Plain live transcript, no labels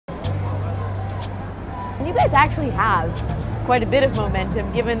You guys actually have quite a bit of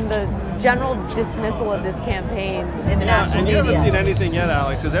momentum given the general dismissal of this campaign in the national and you media. haven't seen anything yet,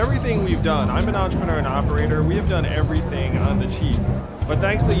 Alex, because everything we've done, I'm an entrepreneur and operator, we have done everything on the cheap. But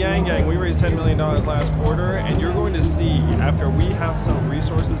thanks to the Yang Gang, we raised $10 million last quarter, and you're going to see, after we have some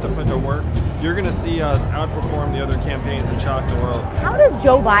resources to put to work, you're going to see us outperform the other campaigns and shock the world. How does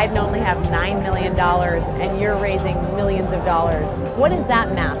Joe Biden only have $9 million and you're raising millions of dollars? What is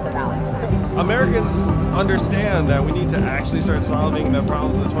that math about? Americans understand that we need to actually start solving the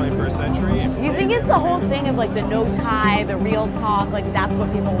problems of the 21st century. You think it's the whole thing of like the no tie, the real talk, like that's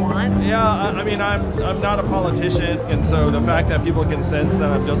what people want? Yeah, I mean, I'm not a politician, and so the fact that people can sense that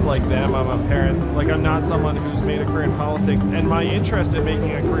I'm just like them, I'm a parent, like I'm not someone who's made a career in politics, and my interest in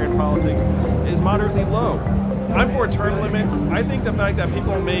making a career in politics is moderately low. I'm for term limits. I think the fact that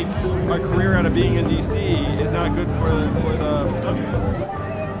people make a career out of being in DC is not good for the country.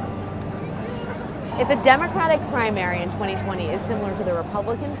 If the Democratic primary in 2020 is similar to the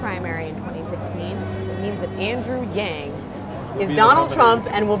Republican primary in 2016, it means that Andrew Yang is Donald Trump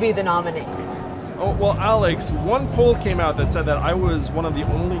and will be the nominee. Oh, well, Alex, one poll came out that said that I was one of the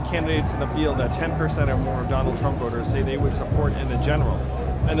only candidates in the field that 10% or more of Donald Trump voters say they would support in the general.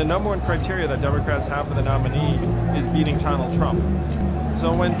 And the number one criteria that Democrats have for the nominee is beating Donald Trump.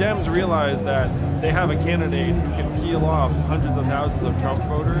 So when Dems realize that they have a candidate who can peel off hundreds of thousands of Trump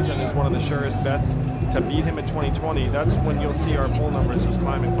voters and is one of the surest bets to beat him in 2020, that's when you'll see our poll numbers just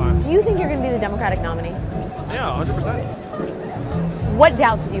climb and climb. Do you think you're going to be the Democratic nominee? Yeah, 100%. What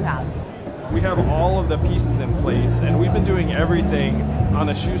doubts do you have? We have all of the pieces in place, and we've been doing everything on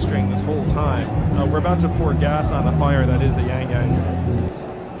a shoestring this whole time. We're about to pour gas on the fire that is the Yang Gang.